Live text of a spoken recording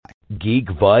Geek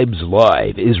Vibes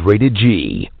Live is rated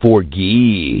G for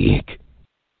geek.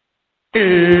 Hey,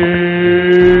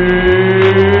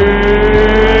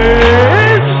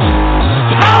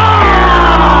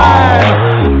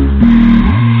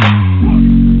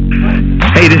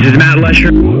 this is Matt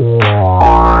Lesher.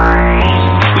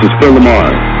 This is Phil Lamar.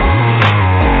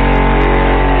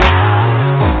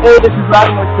 Hey, this is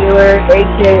Rodney Taylor,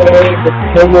 a.k.a. the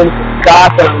Penguin of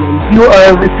Gotham, and you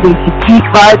are listening to Geek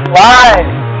Vibes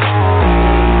Live.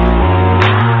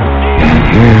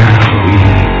 Here we go.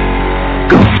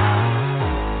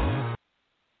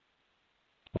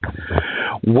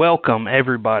 Welcome,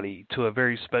 everybody, to a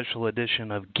very special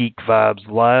edition of Geek Vibes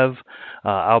Live.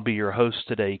 I'll be your host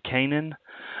today, Kanan.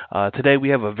 Today we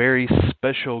have a very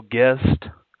special guest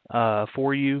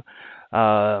for you.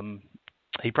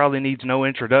 He probably needs no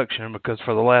introduction because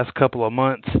for the last couple of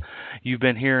months you've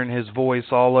been hearing his voice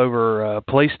all over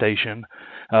PlayStation,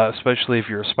 especially if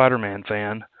you're a Spider-Man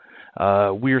fan.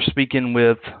 We are speaking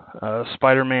with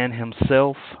Spider-Man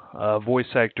himself,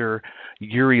 voice actor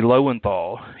Yuri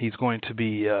Lowenthal. He's going to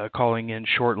be calling in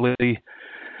shortly.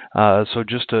 So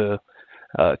just to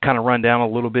kind of run down a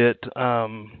little bit,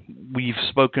 we've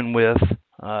spoken with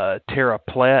Tara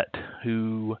Platt,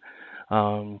 who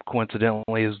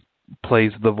coincidentally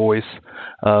plays the voice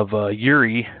of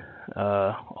Yuri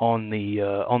on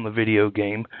the video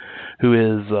game, who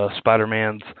is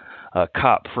Spider-Man's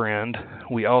cop friend.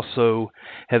 We also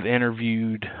have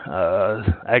interviewed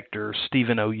actor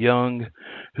Stephen O. Young,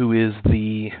 who is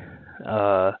the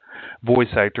voice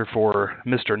actor for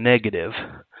Mr. Negative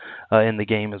in the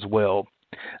game as well.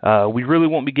 We really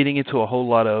won't be getting into a whole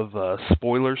lot of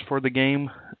spoilers for the game,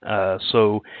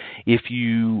 so if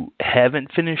you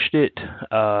haven't finished it,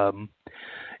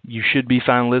 you should be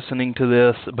fine listening to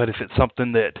this, but if it's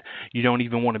something that you don't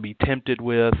even want to be tempted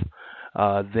with,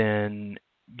 then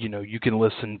you can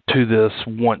listen to this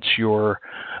once you're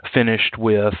finished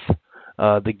with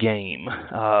the game.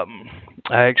 I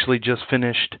actually just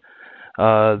finished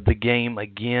the game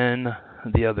again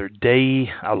the other day.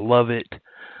 I love it.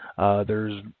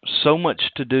 There's so much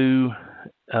to do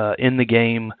in the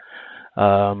game.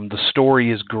 The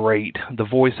story is great. The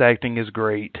voice acting is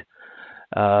great.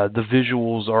 The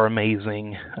visuals are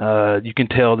amazing. You can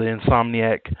tell that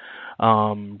Insomniac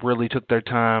really took their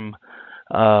time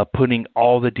putting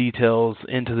all the details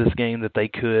into this game that they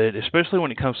could, especially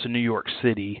when it comes to New York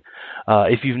City.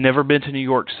 If you've never been to New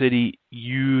York City,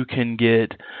 you can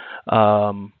get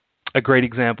a great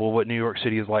example of what New York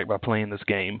City is like by playing this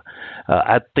game.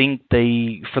 I think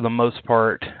they, for the most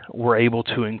part, were able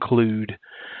to include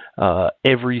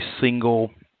every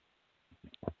single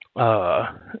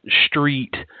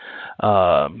street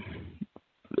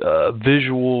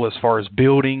visual as far as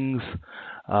buildings.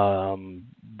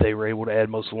 They were able to add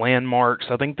most landmarks.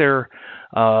 I think they're.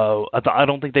 I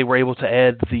don't think they were able to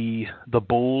add the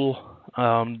bull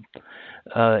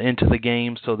into the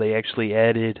game, so they actually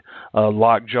added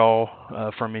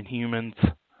Lockjaw from Inhumans.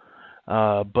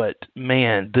 But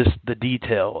man, the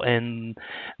detail and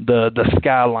the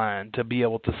skyline, to be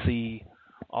able to see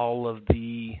all of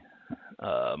the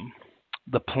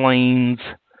planes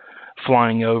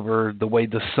flying over, the way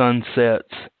the sun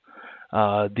sets,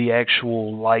 the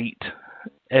actual light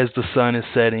as the sun is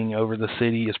setting over the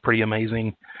city is pretty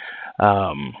amazing.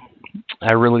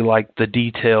 I really like the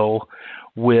detail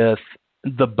with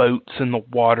the boats in the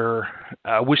water.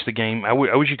 I wish you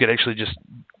could actually just,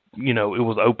 it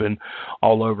was open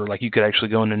all over. Like you could actually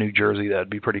go into New Jersey. That'd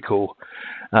be pretty cool.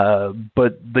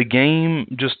 But the game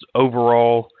just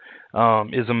overall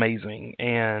is amazing.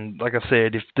 And like I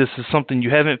said, if this is something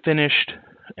you haven't finished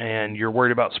and you're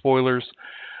worried about spoilers,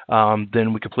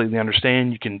 then we completely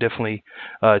understand. You can definitely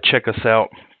check us out.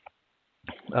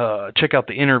 Check out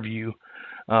the interview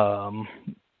once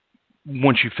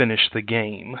you finish the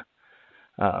game.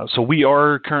 So we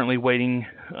are currently waiting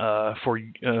for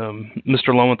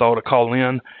Mr. Lowenthal to call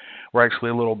in. We're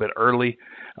actually a little bit early.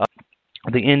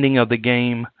 The ending of the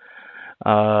game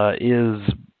is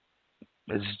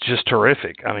just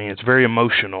terrific. I mean, it's very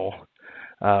emotional.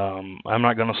 I'm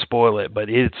not going to spoil it, but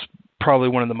it's probably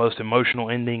one of the most emotional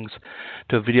endings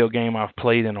to a video game I've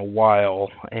played in a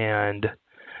while, and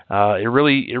it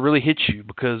really hits you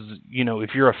because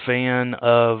if you're a fan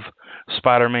of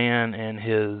Spider-Man and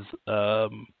his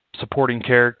supporting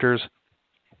characters,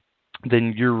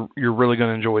 then you're really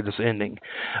going to enjoy this ending.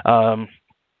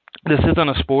 This isn't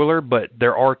a spoiler, but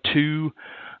there are two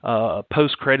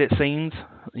post-credit scenes.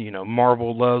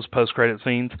 Marvel loves post-credit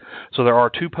scenes, so there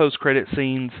are two post-credit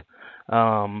scenes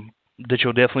that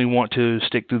you'll definitely want to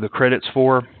stick through the credits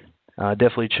for.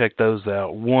 Definitely check those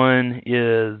out. One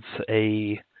is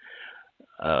a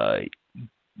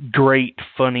great,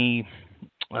 funny,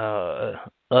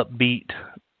 upbeat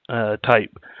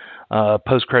type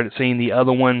post-credit scene. The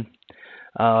other one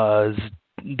is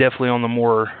definitely on the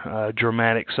more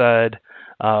dramatic side,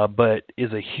 but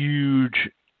is a huge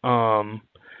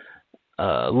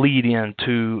lead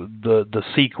into the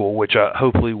sequel, which I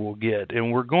hopefully will get.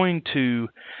 And we're going to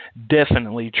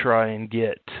definitely try and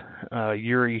get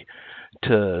Yuri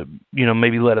to,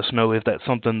 maybe let us know if that's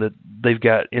something that they've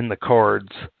got in the cards,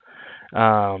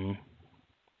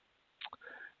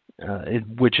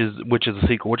 which is a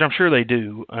sequel, which I'm sure they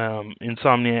do.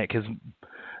 Insomniac has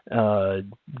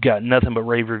got nothing but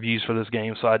rave reviews for this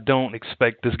game, so I don't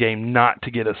expect this game not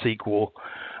to get a sequel.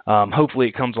 Hopefully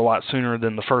it comes a lot sooner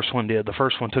than the first one did. The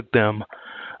first one took them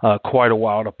quite a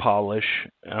while to polish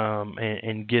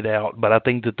and get out, but I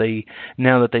think that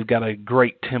now that they've got a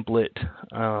great template,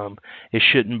 it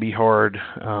shouldn't be hard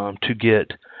to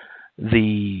get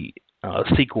the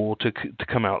sequel to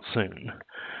come out soon.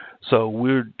 So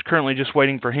we're currently just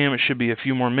waiting for him. It should be a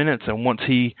few more minutes, and once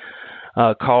he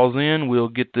calls in, we'll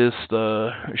get this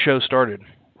show started.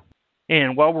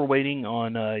 And while we're waiting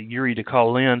on Yuri to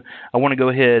call in, I want to go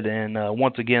ahead and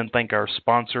once again thank our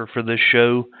sponsor for this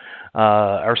show.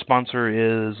 Our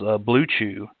sponsor is Blue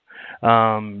Chew.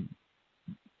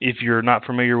 If you're not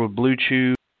familiar with Blue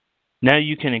Chew, now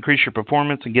you can increase your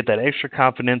performance and get that extra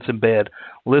confidence in bed.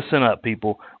 Listen up,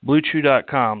 people.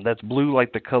 BlueChew.com, that's blue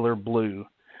like the color blue.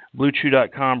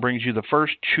 BlueChew.com brings you the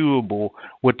first chewable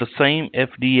with the same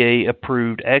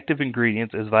FDA-approved active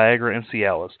ingredients as Viagra and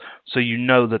Cialis, so you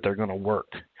know that they're going to work.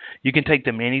 You can take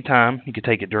them anytime. You can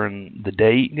take it during the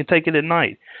day. You can take it at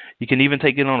night. You can even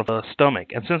take it on a stomach.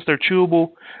 And since they're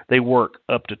chewable, they work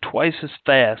up to twice as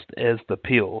fast as the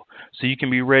pill, so you can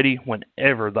be ready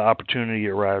whenever the opportunity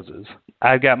arises.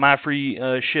 I've got my free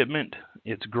shipment.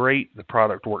 It's great. The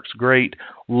product works great.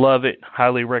 Love it.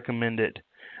 Highly recommend it.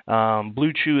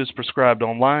 Blue Chew is prescribed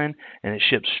online, and it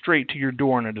ships straight to your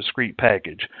door in a discreet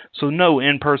package. So no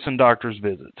in-person doctor's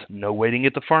visits, no waiting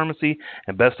at the pharmacy,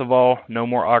 and best of all, no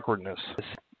more awkwardness.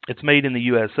 It's made in the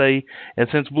USA, and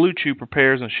since Blue Chew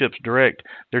prepares and ships direct,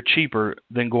 they're cheaper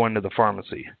than going to the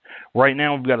pharmacy. Right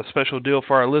now, we've got a special deal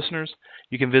for our listeners.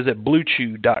 You can visit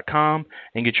BlueChew.com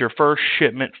and get your first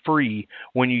shipment free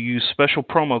when you use special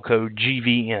promo code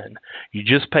GVN. You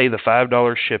just pay the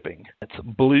 $5 shipping. That's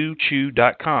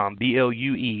BlueChew.com,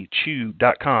 B-L-U-E,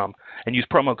 Chew.com, and use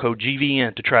promo code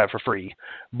GVN to try it for free.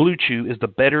 Blue Chew is the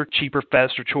better, cheaper,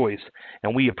 faster choice,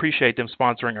 and we appreciate them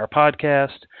sponsoring our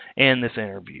podcast and this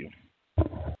interview.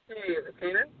 Hey, is it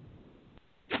Kanan?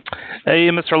 Hey,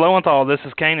 Mr. Lowenthal, this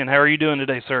is Kanan. How are you doing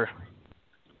today, sir?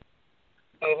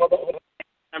 Oh, hold on.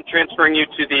 I'm transferring you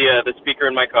to the speaker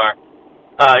in my car.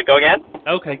 Go again?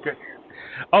 Okay, great.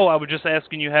 Oh, I was just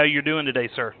asking you how you're doing today,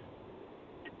 sir.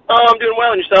 Oh, I'm doing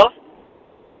well. And yourself?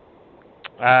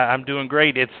 I'm doing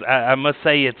great. I must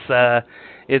say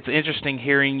it's interesting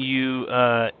hearing you.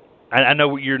 I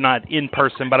know you're not in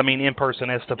person, but I mean in person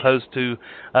as opposed to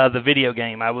the video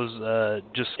game. I was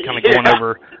just kind of going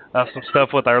over some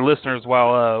stuff with our listeners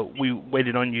while we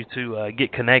waited on you to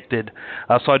get connected.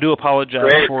 So I do apologize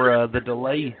for the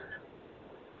delay.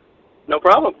 No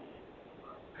problem.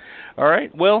 All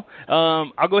right. Well,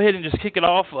 I'll go ahead and just kick it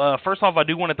off. First off, I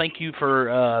do want to thank you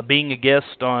for being a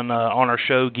guest on our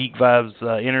show, Geek Vibes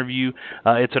Interview.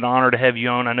 It's an honor to have you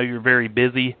on. I know you're very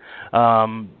busy,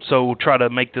 so we'll try to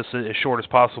make this as short as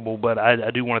possible, but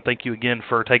I do want to thank you again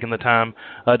for taking the time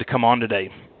to come on today.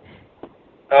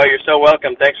 Oh, you're so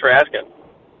welcome. Thanks for asking.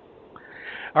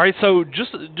 All right, so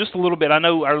just a little bit. I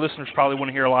know our listeners probably want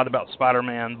to hear a lot about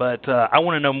Spider-Man, but I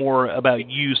want to know more about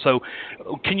you. So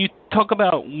can you talk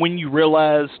about when you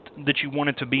realized that you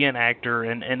wanted to be an actor,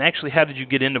 and actually how did you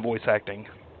get into voice acting?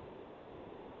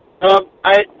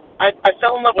 I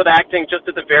fell in love with acting just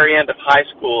at the very end of high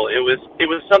school. It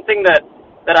was something that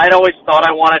I'd always thought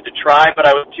I wanted to try, but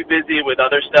I was too busy with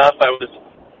other stuff. I was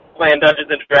playing Dungeons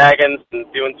and Dragons and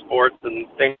doing sports and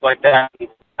things like that. And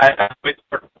I always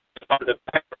sort of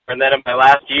and then in my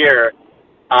last year,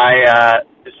 I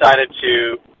decided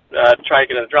to try to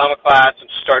get in a drama class and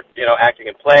start, acting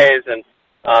in plays and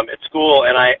at school,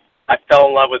 and I fell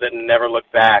in love with it and never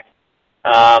looked back.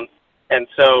 And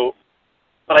so,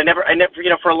 but I never,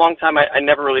 for a long time, I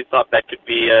never really thought that could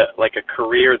be a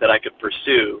career that I could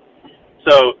pursue.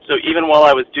 So even while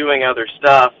I was doing other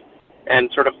stuff and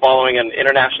sort of following an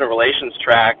international relations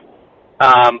track,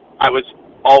 I was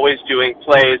always doing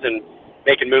plays and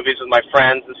making movies with my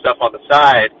friends and stuff on the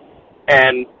side.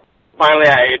 And finally,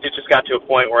 it just got to a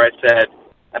point where I said,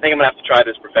 I think I'm going to have to try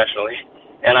this professionally.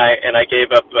 And I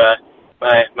gave up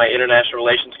my international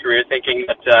relations career, thinking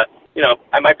that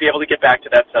I might be able to get back to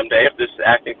that someday if this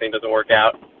acting thing doesn't work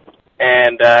out.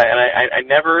 And I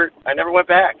never went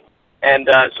back. And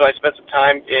so I spent some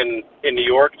time in New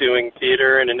York doing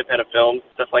theater and independent films,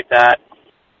 stuff like that.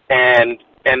 And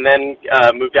then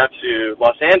moved out to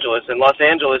Los Angeles. And Los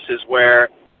Angeles is where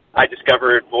I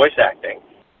discovered voice acting.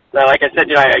 Now, like I said,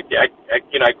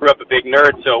 I grew up a big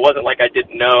nerd, so it wasn't like I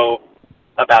didn't know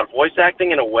about voice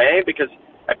acting in a way, because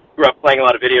I grew up playing a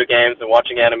lot of video games and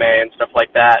watching anime and stuff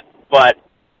like that. But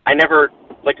I never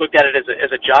looked at it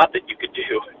as a job that you could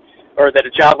do, or that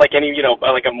a job like any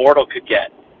like a mortal could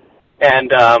get.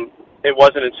 And it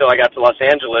wasn't until I got to Los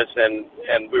Angeles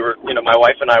and we were my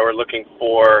wife and I were looking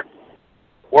for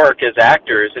work as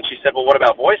actors, and she said, "Well, what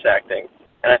about voice acting?"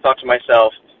 And I thought to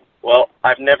myself, well,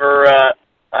 I've never,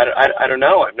 I don't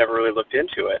know. I've never really looked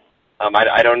into it.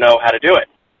 I don't know how to do it.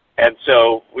 And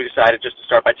so we decided just to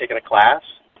start by taking a class,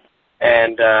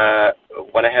 and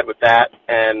went ahead with that.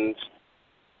 And,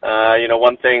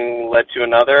 one thing led to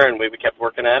another, and we kept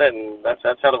working at it, and that's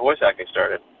how the voice acting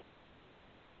started.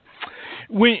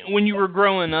 When you were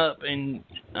growing up, and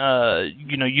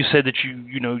you said that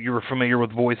you were familiar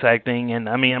with voice acting, and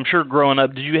I mean, I'm sure growing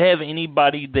up, did you have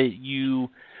anybody that you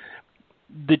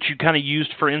kind of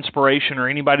used for inspiration, or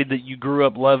anybody that you grew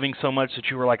up loving so much that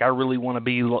you were like, I want to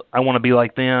be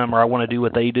like them, or I want to do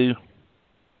what they do?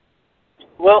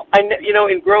 Well,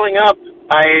 in growing up,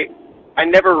 I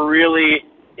never really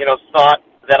thought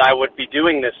that I would be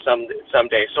doing this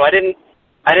someday. So I didn't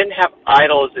have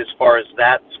idols as far as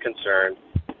that's concerned.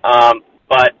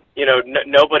 But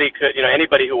nobody could,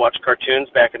 anybody who watched cartoons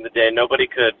back in the day, nobody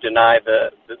could deny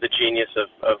the genius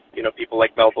of people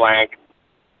like Mel Blanc.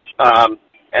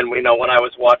 And when I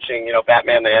was watching,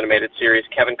 Batman the Animated Series,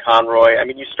 Kevin Conroy, I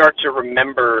mean, you start to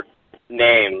remember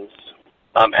names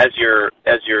as you're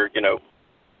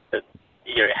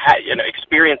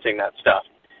experiencing that stuff.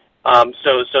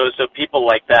 So people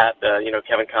like that,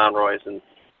 Kevin Conroy's and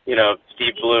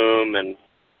Steve Bloom, and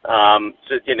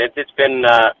so it's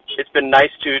been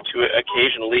nice to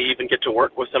occasionally even get to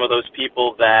work with some of those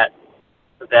people that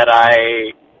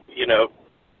I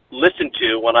listened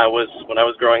to when I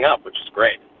was growing up, which is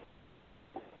great.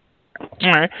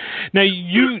 All right. Now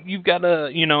you've got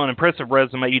an impressive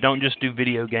resume. You don't just do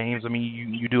video games. I mean,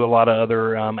 you do a lot of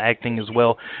other acting as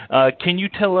well. Can you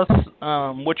tell us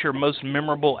what your most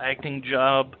memorable acting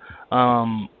job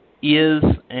is,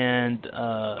 and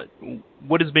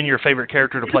what has been your favorite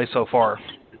character to play so far?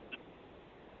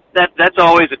 That's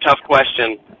always a tough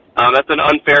question. That's an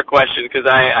unfair question, because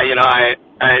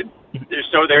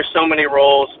there's so many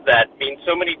roles that mean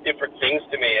so many different things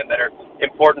to me and that are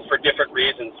important for different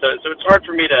reasons. So it's hard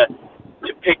for me to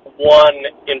pick one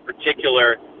in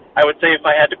particular. I would say if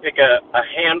I had to pick a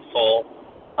handful,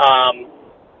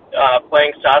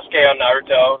 playing Sasuke on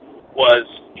Naruto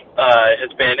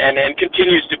has been and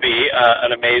continues to be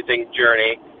an amazing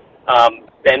journey.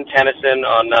 Ben Tennyson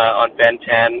on Ben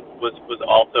 10 was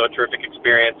also a terrific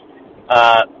experience.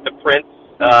 The Prince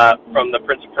from the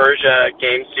Prince of Persia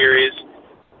game series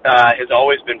has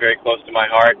always been very close to my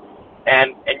heart,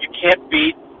 and you can't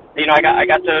beat. I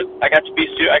got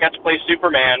to play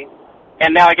Superman,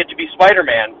 and now I get to be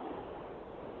Spider-Man.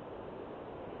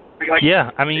 Yeah,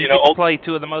 I mean, you get to play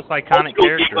two of the most iconic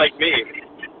characters. Geek like me.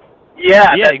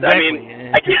 Yeah, exactly. I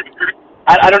mean,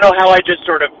 I don't know how I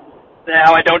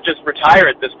don't just retire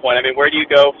at this point. I mean, where do you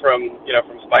go from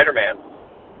Spider-Man?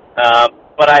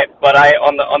 But I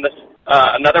on this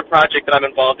another project that I'm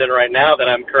involved in right now that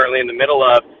I'm currently in the middle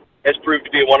of has proved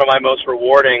to be one of my most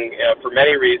rewarding for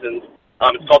many reasons.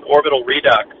 It's called Orbital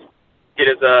Redux. It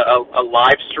is a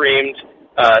live-streamed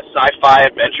sci-fi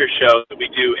adventure show that we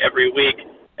do every week,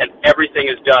 and everything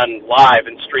is done live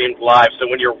and streamed live. So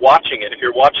when you're watching it, if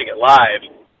you're watching it live,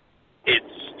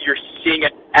 you're seeing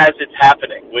it as it's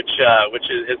happening, which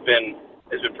has been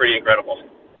pretty incredible.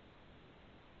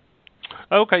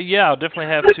 Okay, yeah, I'll definitely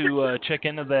have to check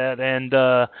into that and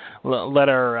let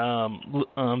our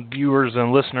viewers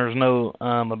and listeners know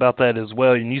about that as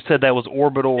well. And you said that was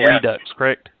Orbital Redux,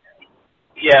 correct?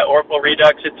 Yeah, Orbital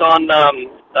Redux. It's on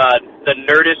the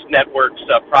Nerdist Network's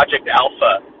Project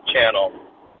Alpha channel.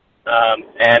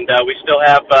 And we still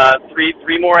have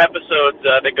three more episodes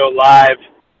that go live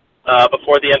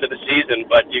before the end of the season,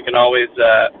 but you can always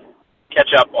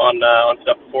catch up on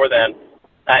stuff before then.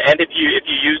 And if you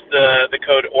use the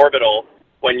code Orbital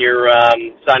when you're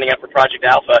signing up for Project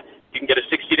Alpha, you can get a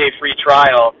 60-day free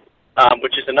trial,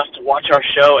 which is enough to watch our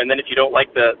show. And then if you don't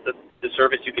like the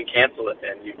service, you can cancel it,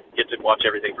 and you get to watch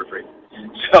everything for free.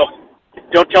 So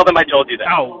don't tell them I told you that.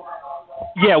 Oh,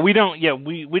 yeah, we don't. Yeah,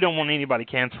 we don't want anybody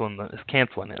canceling this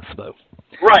though.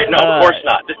 Right? No, of course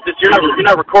not. You're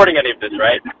not recording any of this,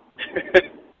 right?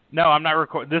 No, I'm not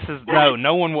recording. This is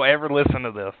no one will ever listen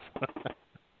to this.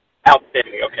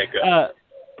 Outstanding. Okay, good.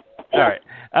 All right.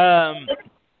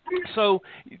 So,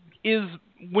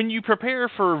 when you prepare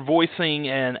for voicing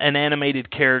an animated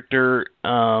character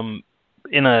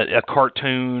in a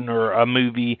cartoon or a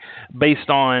movie based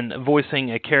on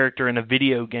voicing a character in a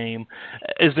video game,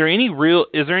 is there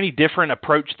any different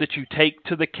approach that you take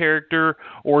to the character,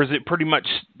 or is it pretty much,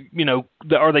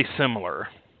 are they similar?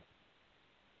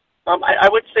 I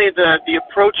would say the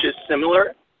approach is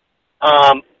similar,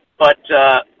 but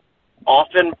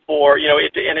often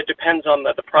it depends on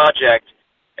the project,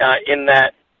 in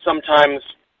that sometimes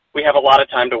we have a lot of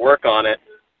time to work on it,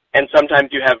 and sometimes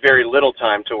you have very little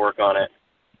time to work on it.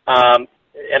 And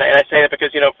I say that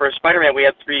because, for Spider-Man, we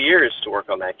had 3 years to work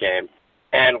on that game,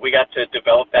 and we got to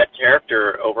develop that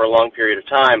character over a long period of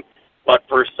time. But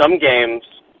for some games,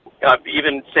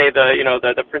 even say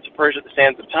the Prince of Persia: The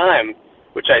Sands of Time,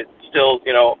 which I still,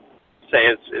 say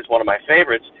is one of my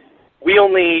favorites, we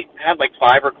only had like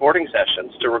 5 recording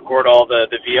sessions to record all the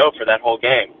VO for that whole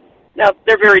game. Now,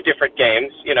 they're very different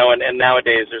games, and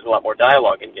nowadays there's a lot more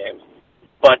dialogue in games.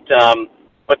 But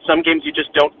some games you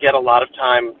just don't get a lot of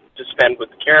time to spend with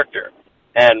the character.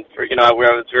 And, I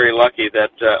was very lucky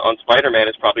that on Spider-Man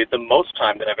is probably the most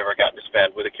time that I've ever gotten to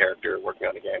spend with a character working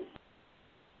on a game.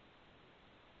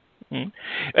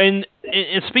 And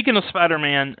speaking of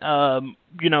Spider-Man,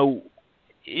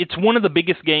 it's one of the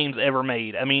biggest games ever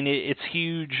made. I mean, it's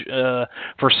huge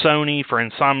for Sony, for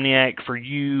Insomniac, for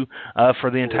you, for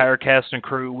the entire cast and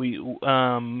crew.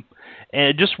 And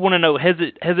I just want to know, has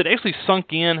it actually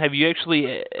sunk in? Have you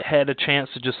actually had a chance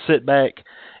to just sit back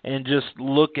and just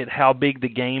look at how big the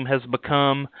game has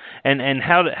become, and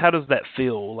how does that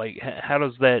feel? Like, how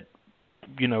does that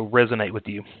resonate with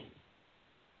you?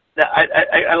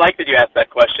 I like that you asked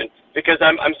that question, because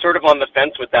I'm sort of on the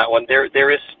fence with that one. There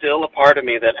is still a part of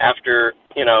me that after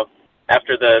now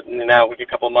a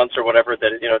couple of months or whatever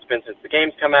that it's been since the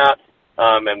game's come out,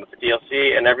 and with the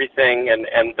DLC and everything,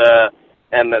 and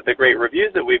the great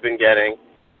reviews that we've been getting,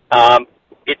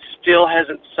 it still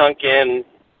hasn't sunk in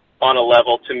on a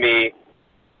level to me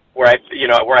where I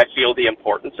feel the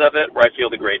importance of it, where I feel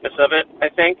the greatness of it, I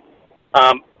think.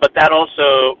 But that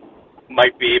also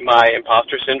might be my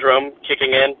imposter syndrome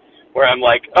kicking in, where I'm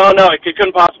like, oh no, it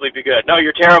couldn't possibly be good. No,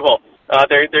 you're terrible.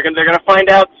 They're gonna find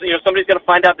out. Somebody's gonna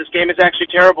find out this game is actually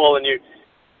terrible, and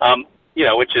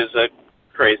which is a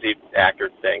crazy actor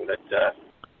thing that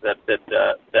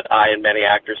I and many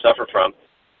actors suffer from.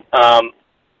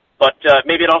 But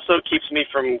maybe it also keeps me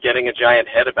from getting a giant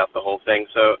head about the whole thing.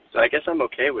 So I guess I'm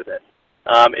okay with it.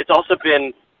 It's also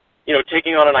been,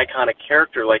 taking on an iconic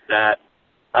character like that.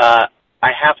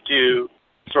 I have to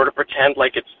sort of pretend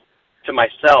like it's to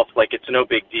myself, like it's no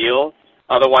big deal.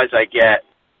 Otherwise, I get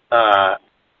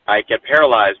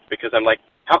paralyzed, because I'm like,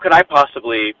 how could I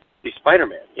possibly be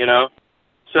Spider-Man?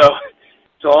 So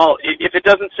if it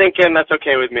doesn't sink in, that's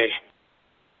okay with me.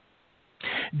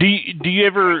 Do you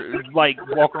ever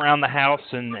walk around the house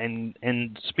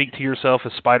and speak to yourself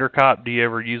as Spider Cop? Do you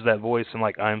ever use that voice and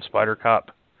I'm Spider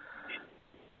Cop?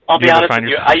 I'll be honest with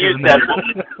you. I used that.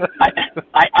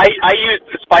 I used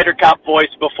the Spider Cop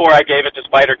voice before I gave it to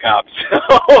Spider Cop.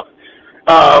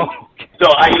 So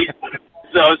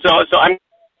I'm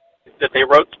that they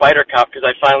wrote Spider Cop, because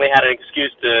I finally had an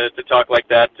excuse to talk like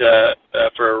that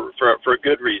for a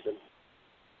good reason.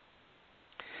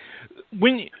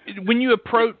 When you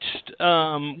approached,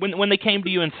 when they came to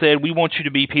you and said, we want you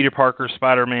to be Peter Parker,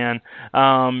 Spider-Man,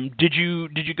 did you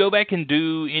go back and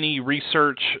do any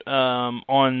research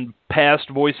on past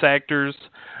voice actors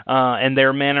and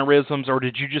their mannerisms, or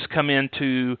did you just come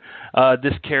into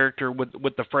this character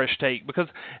with the fresh take? Because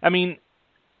I mean,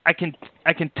 I can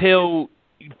tell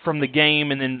from the game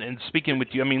and speaking with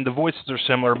you, I mean, the voices are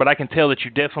similar, but I can tell that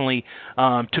you definitely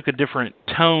took a different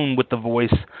tone with the voice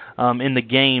in the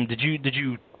game. Did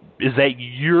you? Is that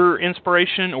your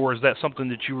inspiration, or is that something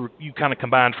that you kind of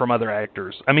combined from other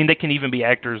actors? I mean, they can even be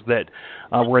actors that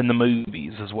were in the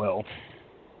movies as well.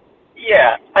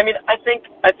 Yeah, I mean, I think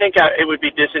it would be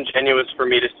disingenuous for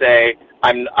me to say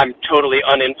I'm totally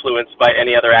uninfluenced by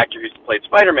any other actor who's played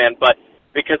Spider-Man, but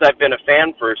because I've been a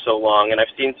fan for so long, and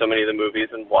I've seen so many of the movies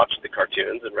and watched the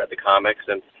cartoons and read the comics,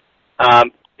 and I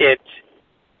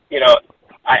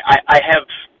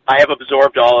have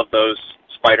absorbed all of those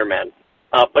Spider-Men.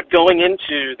 But going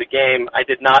into the game, I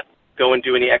did not go and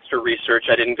do any extra research.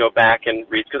 I didn't go back and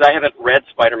read, because I haven't read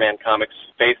Spider-Man comics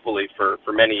faithfully for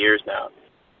many years now.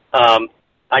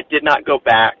 I did not go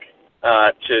back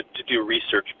to do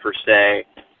research per se,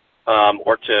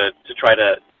 or to try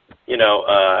to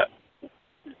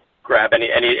grab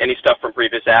any stuff from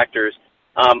previous actors.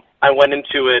 I went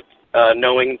into it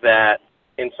knowing that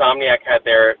Insomniac had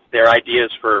their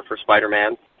ideas for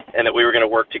Spider-Man, and that we were going to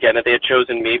work together. They had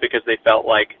chosen me because they felt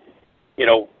like,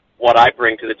 what I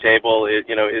bring to the table is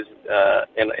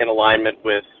in alignment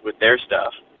with their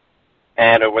stuff,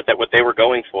 and what they were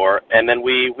going for. And then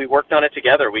we worked on it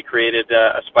together. We created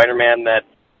a Spider-Man that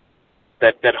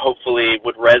hopefully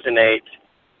would resonate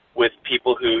with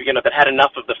people who, that had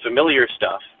enough of the familiar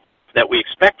stuff that we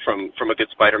expect from a good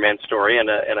Spider-Man story and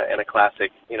a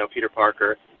classic, Peter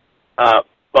Parker,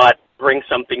 but bring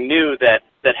something new that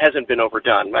hasn't been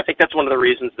overdone. I think that's one of the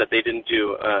reasons that they didn't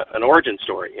do an origin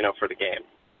story, for the game.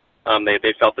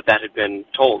 They felt that had been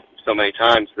told so many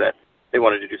times that they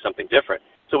wanted to do something different.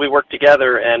 So we worked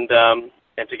together, and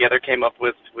together came up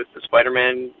with the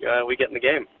Spider-Man we get in the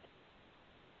game.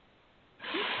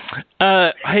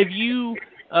 Have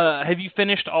you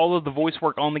finished all of the voice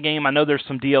work on the game? I know there's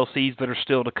some DLCs that are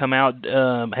still to come out.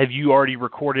 Have you already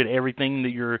recorded everything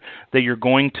that you're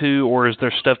going to, or is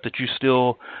there stuff that you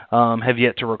still have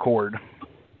yet to record?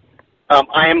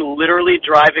 I am literally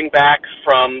driving back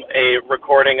from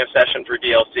recording a session for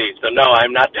DLC, so no,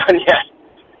 I'm not done yet.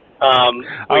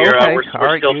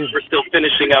 We're still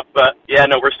finishing up.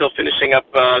 We're still finishing up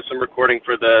some recording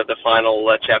for the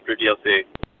final chapter DLC.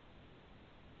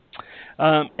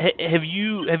 Have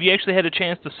you actually had a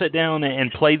chance to sit down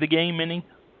and play the game any?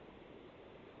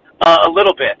 A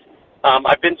little bit.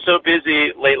 I've been so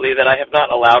busy lately that I have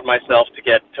not allowed myself to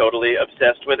get totally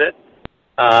obsessed with it.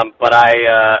 But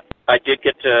I did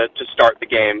get to start the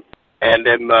game, and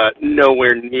am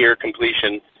nowhere near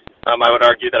completion. I would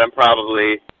argue that I'm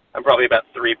probably about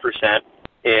 3%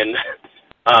 in.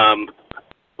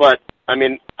 But I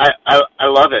mean, I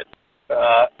love it.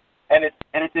 And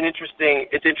it's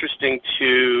interesting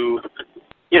to,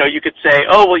 you could say,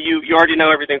 oh, well, you already know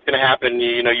everything's going to happen.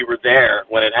 You were there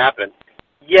when it happened.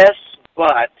 Yes,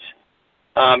 but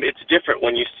it's different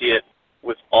when you see it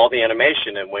with all the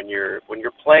animation, and when you're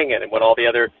playing it, and when all the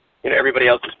other, everybody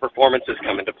else's performances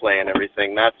come into play and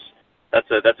everything. That's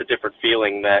a different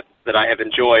feeling that I have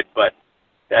enjoyed. But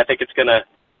I think it's gonna,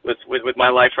 with my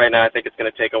life right now, I think it's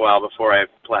gonna take a while before I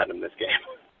platinum this game.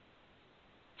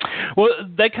 Well,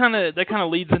 that kind of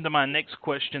leads into my next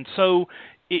question. So,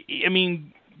 I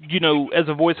mean, as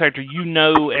a voice actor,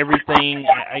 everything,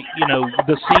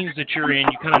 the scenes that you're in,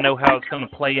 you kind of know how it's going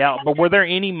to play out. But were there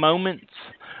any moments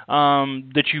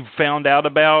that you found out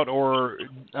about, or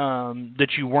that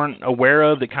you weren't aware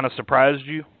of, that kind of surprised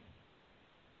you?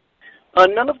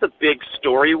 None of the big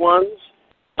story ones,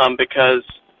 because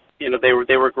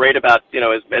they were great about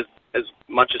as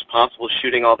much as possible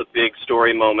shooting all the big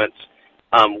story moments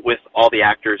with all the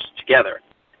actors together.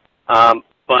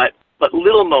 But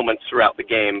little moments throughout the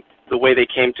game, the way they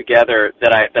came together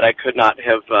that I could not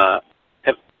have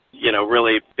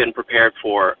really been prepared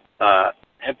for,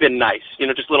 have been nice.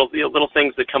 Just little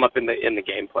things that come up in the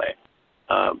gameplay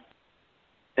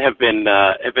have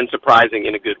been surprising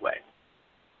in a good way.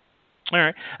 All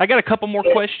right, I got a couple more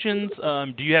questions.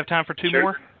 Do you have time for two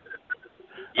more?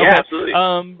 Yeah, okay. Absolutely.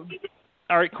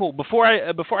 All right, cool. Before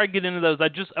I get into those,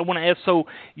 I want to ask. So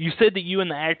you said that you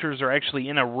and the actors are actually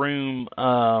in a room,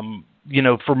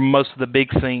 for most of the big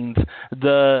scenes.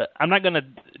 I'm not going to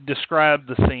describe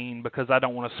the scene because I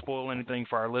don't want to spoil anything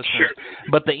for our listeners. Sure.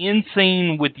 But the end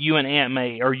scene with you and Aunt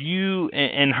May, are you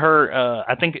and her?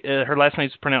 I think her last name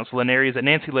is pronounced Laneri. Is it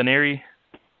Nancy Laneri?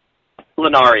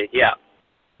 Lanari, yeah.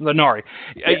 Lanari.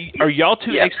 Yeah. Are y'all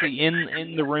two Yeah. actually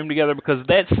in the room together? Because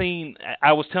that scene,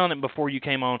 I was telling it before you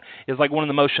came on, is like one of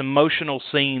the most emotional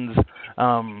scenes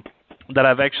that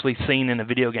I've actually seen in a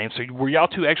video game. So were y'all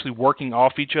two actually working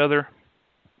off each other?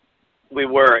 We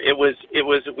were.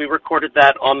 We recorded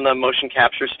that on the motion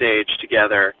capture stage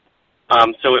together.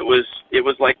 So it was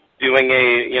like doing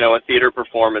a theater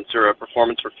performance or a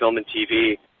performance for film and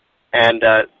TV. And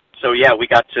so yeah, we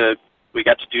got to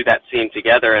do that scene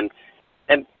together, and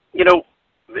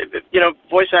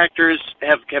voice actors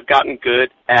have gotten good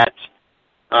at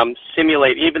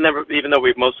simulate, even though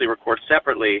we mostly record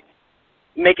separately,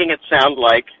 making it sound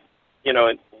like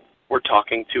we're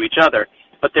talking to each other.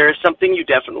 But there is something you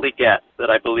definitely get that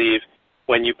I believe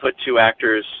when you put two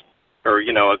actors or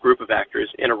a group of actors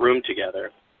in a room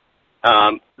together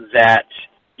that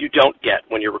you don't get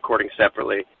when you're recording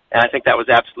separately. And I think that was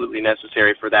absolutely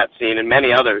necessary for that scene and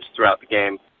many others throughout the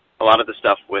game. A lot of the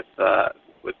stuff with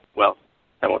well,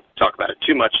 I won't talk about it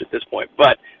too much at this point,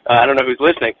 but I don't know who's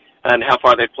listening and how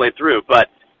far they've played through. But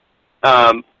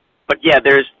yeah,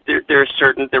 there were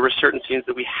certain scenes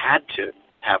that we had to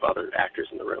have other actors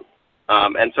in the room,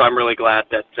 and so I'm really glad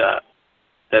that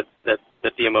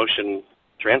the emotion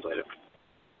translated.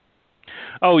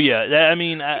 Oh yeah, I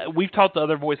mean, we've talked to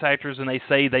other voice actors, and they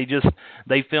say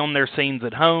they film their scenes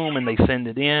at home and they send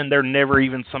it in. They're never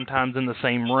even sometimes in the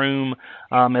same room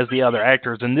as the other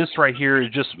actors. And this right here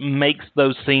just makes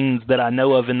those scenes that I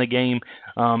know of in the game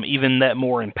even that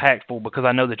more impactful because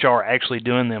I know that y'all are actually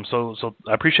doing them. So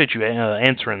I appreciate you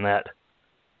answering that.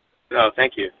 Oh,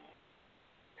 thank you.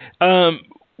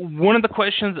 One of the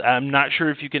questions, I'm not sure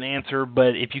if you can answer,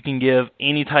 but if you can give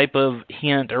any type of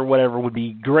hint or whatever would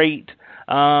be great.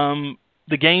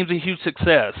 The game's a huge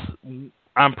success.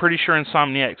 I'm pretty sure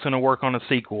Insomniac's going to work on a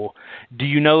sequel. Do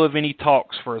you know of any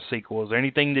talks for a sequel? Is there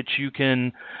anything that you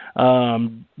can,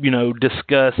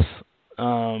 discuss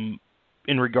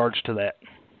in regards to that?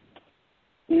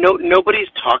 No, nobody's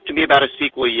talked to me about a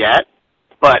sequel yet,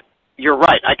 but you're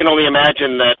right. I can only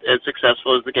imagine that as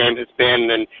successful as the game has been,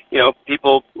 and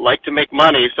people like to make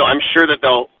money, so I'm sure that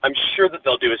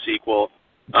they'll do a sequel.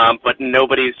 But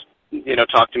nobody's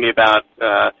talked to me about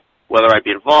whether I'd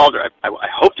be involved, or I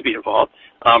hope to be involved,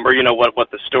 or what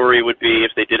the story would be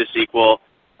if they did a sequel.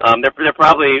 They're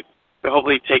probably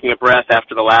hopefully taking a breath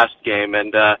after the last game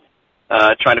and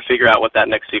trying to figure out what that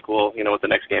next sequel, what the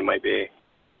next game might be.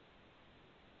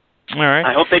 All right.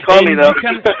 I hope they call me though.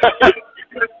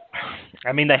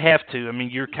 I mean, they have to. I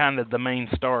mean, you're kind of the main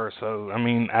star, so, I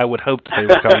mean, I would hope that they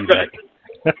would call you back.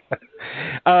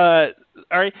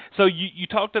 All right, so you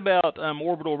talked about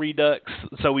Orbital Redux,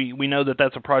 so we know that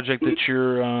that's a project that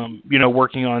you're,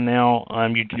 working on now.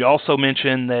 You also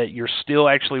mentioned that you're still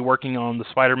actually working on the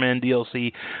Spider-Man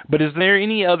DLC, but is there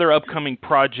any other upcoming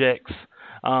projects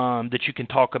that you can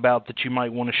talk about that you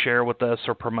might want to share with us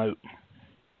or promote?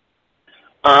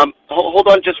 Hold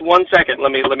on just 1 second.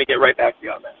 Let me get right back to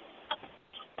you on that.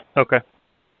 Okay.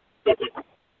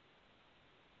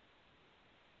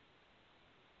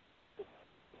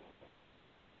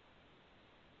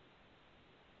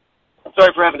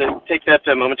 Sorry for having to take that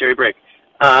momentary break.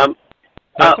 Okay.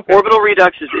 Orbital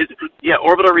Redux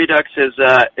Orbital Redux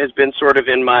has been sort of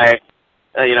in my,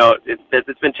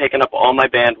 it's been taking up all my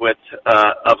bandwidth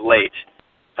of late.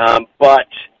 But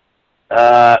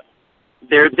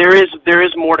there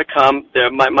is more to come.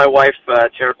 My wife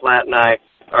Tara Platt and I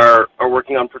are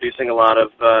working on producing a lot of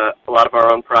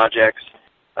our own projects,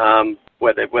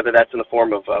 whether that's in the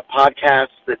form of podcasts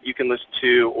that you can listen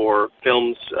to or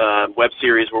films, web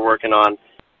series we're working on.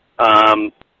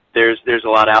 There's a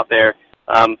lot out there.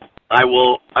 I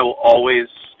will always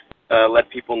let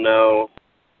people know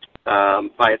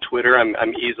via Twitter.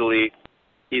 I'm easily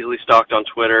stalked on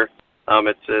Twitter.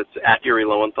 It's at Yuri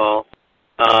Lowenthal.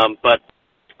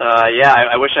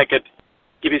 I wish I could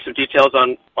give you some details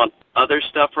on other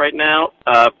stuff right now,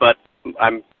 but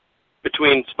I'm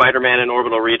between Spider-Man and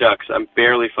Orbital Redux. I'm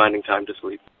barely finding time to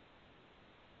sleep.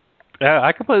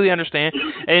 I completely understand.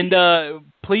 And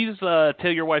please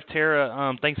tell your wife,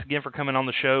 Tara, thanks again for coming on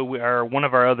the show. One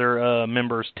of our other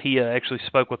members, Tia, actually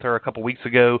spoke with her a couple weeks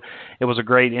ago. It was a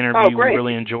great interview. Oh, great. We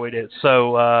really enjoyed it.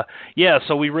 So,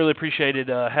 so we really appreciated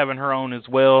having her on as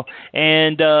well.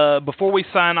 And before we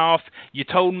sign off, you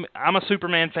told me, I'm a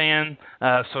Superman fan,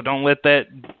 so don't let that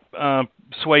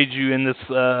sway you in this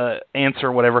answer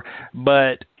or whatever.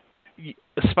 But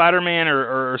Spider-Man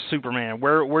or Superman,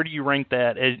 where do you rank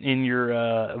that in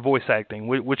your voice acting?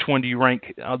 Which one do you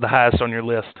rank the highest on your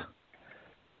list?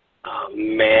 Oh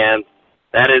man,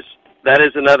 that is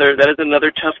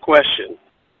another tough question.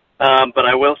 But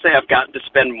I will say I've gotten to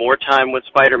spend more time with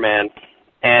Spider-Man,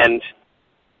 and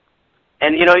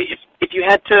if you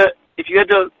had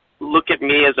to look at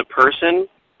me as a person,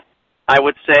 I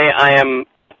would say I'm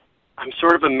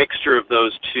sort of a mixture of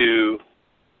those two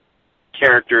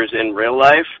characters in real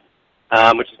life,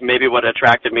 which is maybe what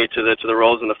attracted me to the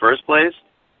roles in the first place.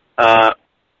 But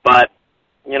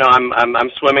I'm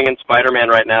swimming in Spider-Man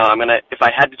right now. If I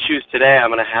had to choose today,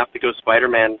 I'm gonna have to go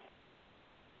Spider-Man.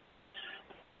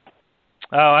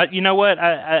 Oh, you know what?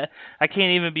 I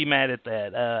can't even be mad at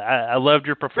that. I loved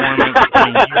your performance. I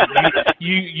mean,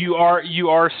 you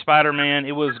are Spider-Man.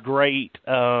 It was great.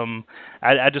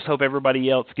 I just hope everybody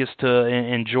else gets to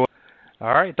enjoy.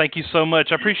 All right, thank you so much.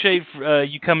 I appreciate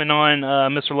you coming on,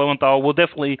 Mr. Lowenthal. We'll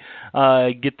definitely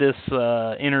get this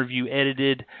interview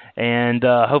edited, and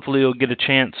hopefully you'll get a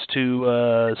chance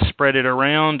to spread it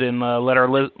around and let our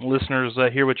listeners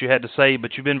hear what you had to say.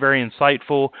 But you've been very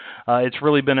insightful. It's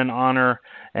really been an honor,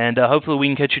 and hopefully we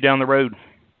can catch you down the road.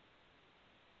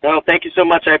 Well, thank you so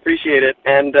much. I appreciate it.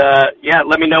 And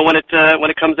let me know when it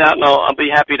comes out, and I'll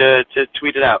be happy to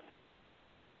tweet it out.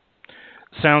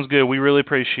 Sounds good. We really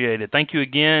appreciate it. Thank you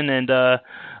again, and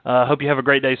hope you have a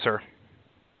great day, sir.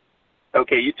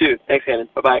 Okay, you too. Thanks, Hannon.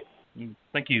 Bye-bye.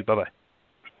 Thank you. Bye-bye.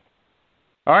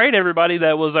 All right, everybody,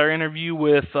 that was our interview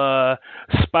with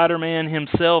Spider-Man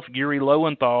himself, Yuri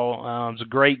Lowenthal. He's a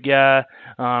great guy,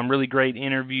 really great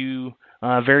interview,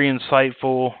 very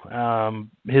insightful.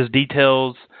 His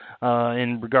details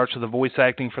in regards to the voice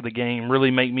acting for the game really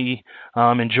make me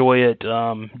enjoy it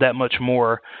that much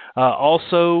more.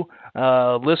 Also,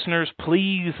 listeners,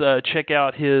 please check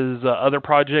out his other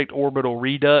project, Orbital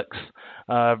Redux,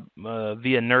 via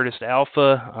Nerdist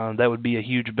Alpha. That would be a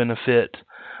huge benefit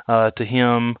to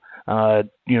him.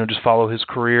 Just follow his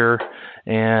career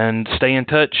and stay in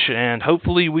touch, and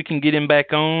hopefully we can get him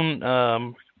back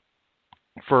on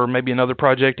for maybe another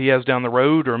project he has down the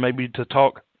road, or maybe to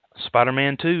talk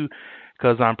Spider-Man 2,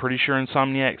 because I'm pretty sure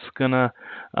Insomniac's gonna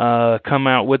come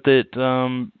out with it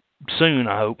soon,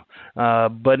 I hope.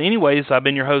 But anyways, I've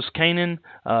been your host, Kanan.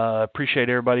 Appreciate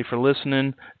everybody for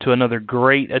listening to another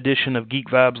great edition of Geek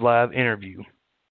Vibes Live interview.